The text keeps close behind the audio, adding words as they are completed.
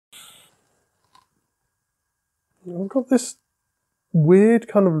I've got this weird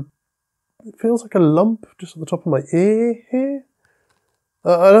kind of, it feels like a lump just at the top of my ear here.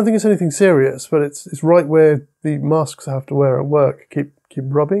 I don't think it's anything serious, but it's right where the masks I have to wear at work keep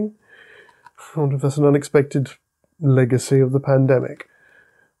rubbing. I wonder if that's an unexpected legacy of the pandemic.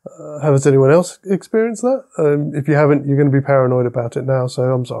 Has anyone else experienced that? If you haven't, you're going to be paranoid about it now, so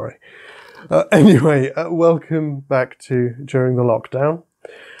I'm sorry. Anyway, welcome back to During the Lockdown.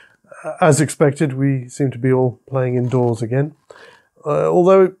 As expected, we seem to be all playing indoors again.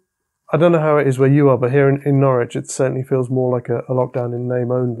 Although, I don't know how it is where you are, but here in Norwich, it certainly feels more like a lockdown in name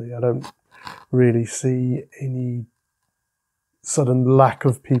only. I don't really see any sudden lack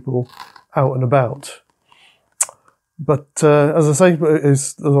of people out and about. But as I say,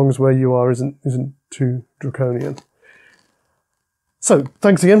 as long as where you are isn't too draconian. So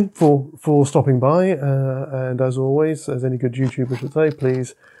thanks again for stopping by, and as always, as any good YouTuber should say,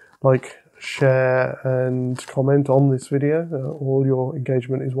 please like, share, and comment on this video. All your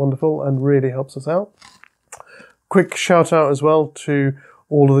engagement is wonderful and really helps us out. Quick shout out as well to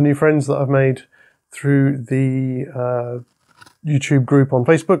all of the new friends that I've made through the YouTube group on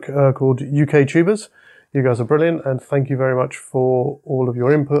Facebook called UK Tubers. You guys are brilliant, and thank you very much for all of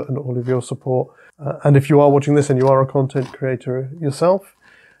your input and all of your support. And if you are watching this and you are a content creator yourself,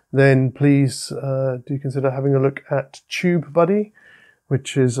 then please do consider having a look at TubeBuddy,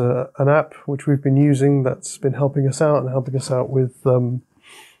 which is an app which we've been using that's been helping us out with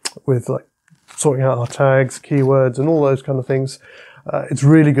like sorting out our tags, keywords, and all those kind of things. It's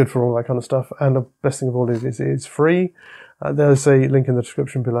really good for all that kind of stuff, and the best thing of all is it's free. There's a link in the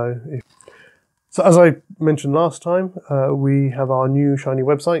description below. So as I mentioned last time, we have our new shiny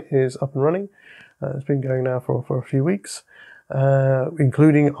website is up and running. It's been going now for a few weeks,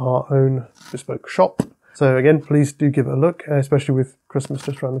 including our own bespoke shop. So again, please do give it a look, especially with Christmas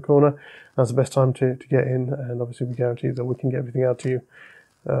just around the corner. That's the best time to get in, and obviously we guarantee that we can get everything out to you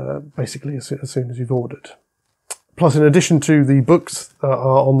basically as soon as you've ordered. Plus, in addition to the books that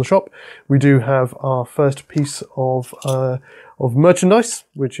are on the shop, we do have our first piece of merchandise,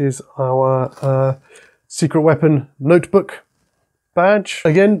 which is our Secret Weapon notebook badge.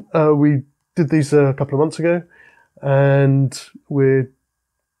 Again, we did these a couple of months ago, and we're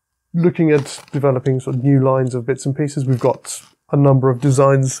looking at developing sort of new lines of bits and pieces. We've got a number of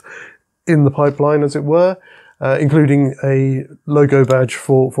designs in the pipeline, as it were, including a logo badge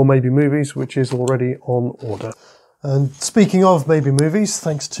for Maybe Movies, which is already on order. And speaking of Maybe Movies,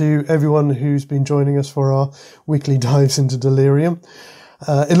 thanks to everyone who's been joining us for our weekly dives into Delirium.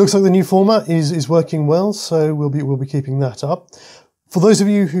 It looks like the new format is working well, so we'll be keeping that up. For those of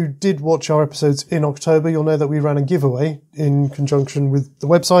you who did watch our episodes in October, you'll know that we ran a giveaway in conjunction with the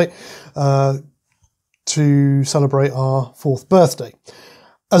website to celebrate our 4th birthday.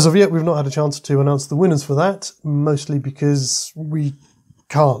 As of yet, we've not had a chance to announce the winners for that, mostly because we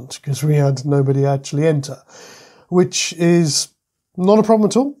can't, because we had nobody actually enter, which is not a problem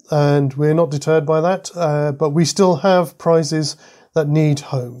at all, and we're not deterred by that, but we still have prizes that need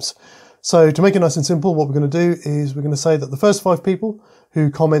homes. So to make it nice and simple, what we're going to do is we're going to say that the first 5 people who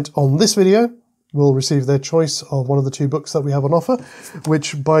comment on this video will receive their choice of one of the 2 books that we have on offer,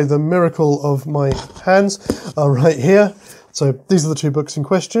 which by the miracle of my hands are right here. So these are the 2 books in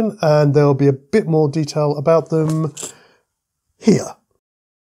question, and there'll be a bit more detail about them here.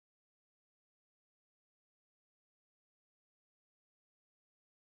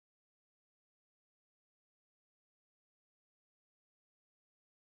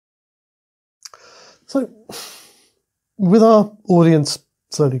 So, with our audience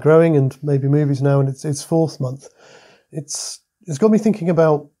slowly growing and Maybe Movies now in its 4th month, it's got me thinking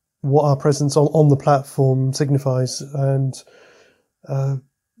about what our presence on the platform signifies, and I've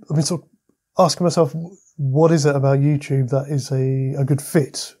been sort of asking myself, what is it about YouTube that is a good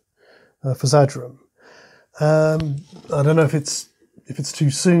fit for Xadrum? I don't know if it's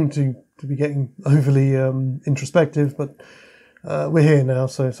too soon to be getting overly introspective, but we're here now,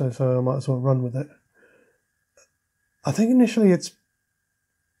 so I might as well run with it. I think initially it's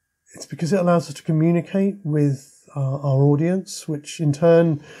because it allows us to communicate with our audience, which in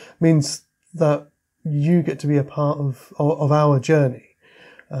turn means that you get to be a part of our journey.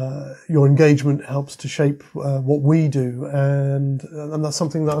 Your engagement helps to shape what we do, and that's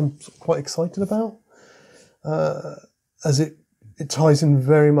something that I'm quite excited about, as it ties in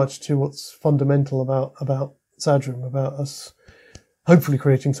very much to what's fundamental about Xadrum, about us hopefully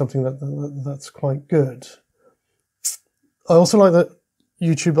creating something that's quite good. I also like that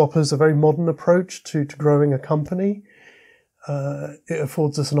YouTube offers a very modern approach to growing a company. It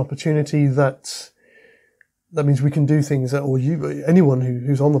affords us an opportunity that means we can do things that, or anyone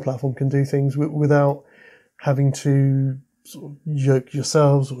who's on the platform can do things without having to sort of yoke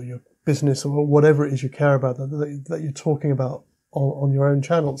yourselves or your business or whatever it is you care about that you're talking about on your own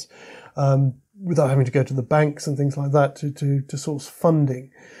channels, without having to go to the banks and things like that to source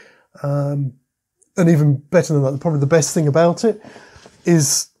funding. And even better than that, probably the best thing about it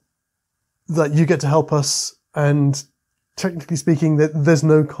is that you get to help us, and technically speaking, that there's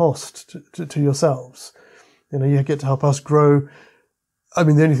no cost to yourselves. You know, you get to help us grow. I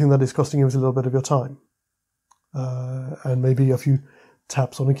mean, the only thing that is costing you is a little bit of your time, and maybe a few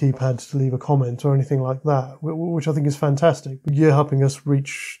taps on a keypad to leave a comment or anything like that, which I think is fantastic. You're helping us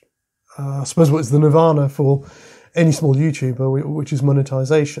reach, I suppose, what is the nirvana for any small YouTuber, which is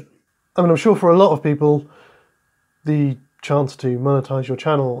monetization. I mean, I'm sure for a lot of people, the chance to monetize your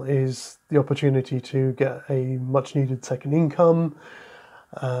channel is the opportunity to get a much needed second income,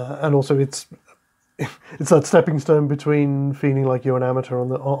 and also it's that stepping stone between feeling like you're an amateur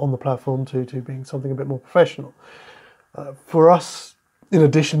on the platform to being something a bit more professional. For us, in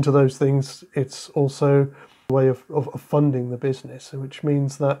addition to those things, it's also a way of funding the business, which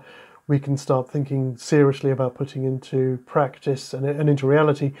means that we can start thinking seriously about putting into practice and into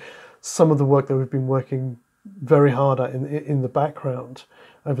reality some of the work that we've been working very hard at in the background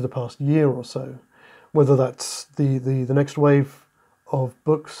over the past year or so, whether that's the next wave of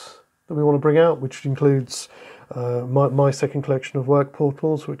books that we want to bring out, which includes my second collection of work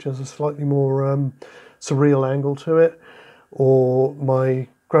portals, which has a slightly more surreal angle to it, or my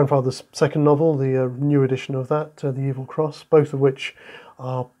grandfather's second novel, the new edition of that, The Evil Cross, both of which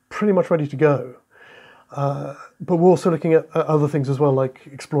are pretty much ready to go. But we're also looking at other things as well, like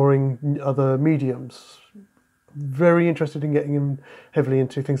exploring other mediums. Very interested in getting him heavily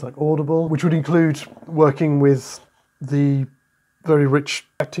into things like Audible, which would include working with the very rich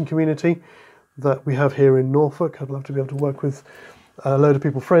acting community that we have here in Norfolk. I'd love to be able to work with a load of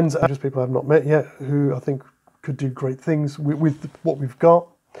people, friends, and just people I've not met yet, who I think could do great things with what we've got.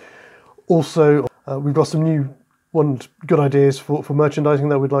 Also, we've got some new good ideas for merchandising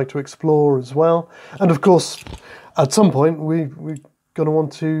that we'd like to explore as well. And of course, at some point, we're going to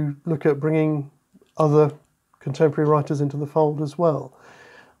want to look at bringing other contemporary writers into the fold as well.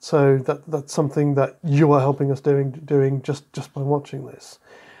 So that's something that you are helping us doing just by watching this.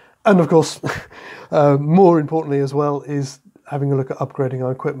 And of course, more importantly as well, is having a look at upgrading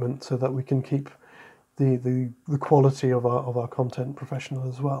our equipment so that we can keep the quality of our content professional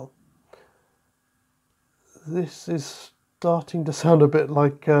as well. This is starting to sound a bit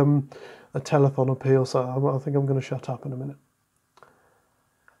like a telethon appeal, so I think I'm going to shut up in a minute.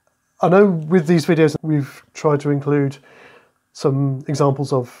 I know with these videos we've tried to include some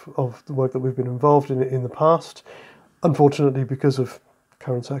examples of the work that we've been involved in the past. Unfortunately, because of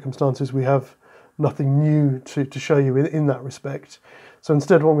current circumstances, we have nothing new to show you in that respect. So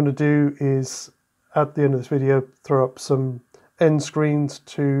instead what I'm going to do is, at the end of this video, throw up some end screens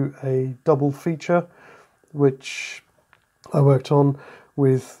to a double feature, which I worked on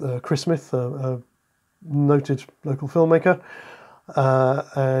with Chris Smith, a noted local filmmaker,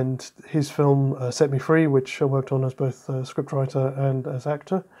 and his film Set Me Free, which I worked on as both scriptwriter and as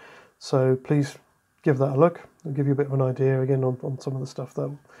actor. So please give that a look. I'll give you a bit of an idea again on some of the stuff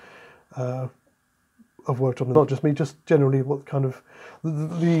that I've worked on. Not just me, just generally what kind of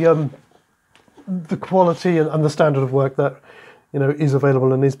the quality and the standard of work that is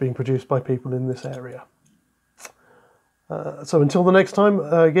available and is being produced by people in this area. So until the next time,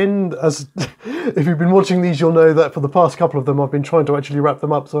 again, as if you've been watching these, you'll know that for the past couple of them I've been trying to actually wrap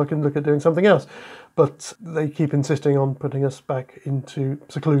them up so I can look at doing something else. But they keep insisting on putting us back into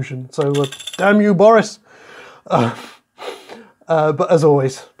seclusion. So damn you, Boris! But as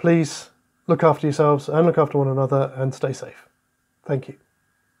always, please look after yourselves and look after one another and stay safe. Thank you.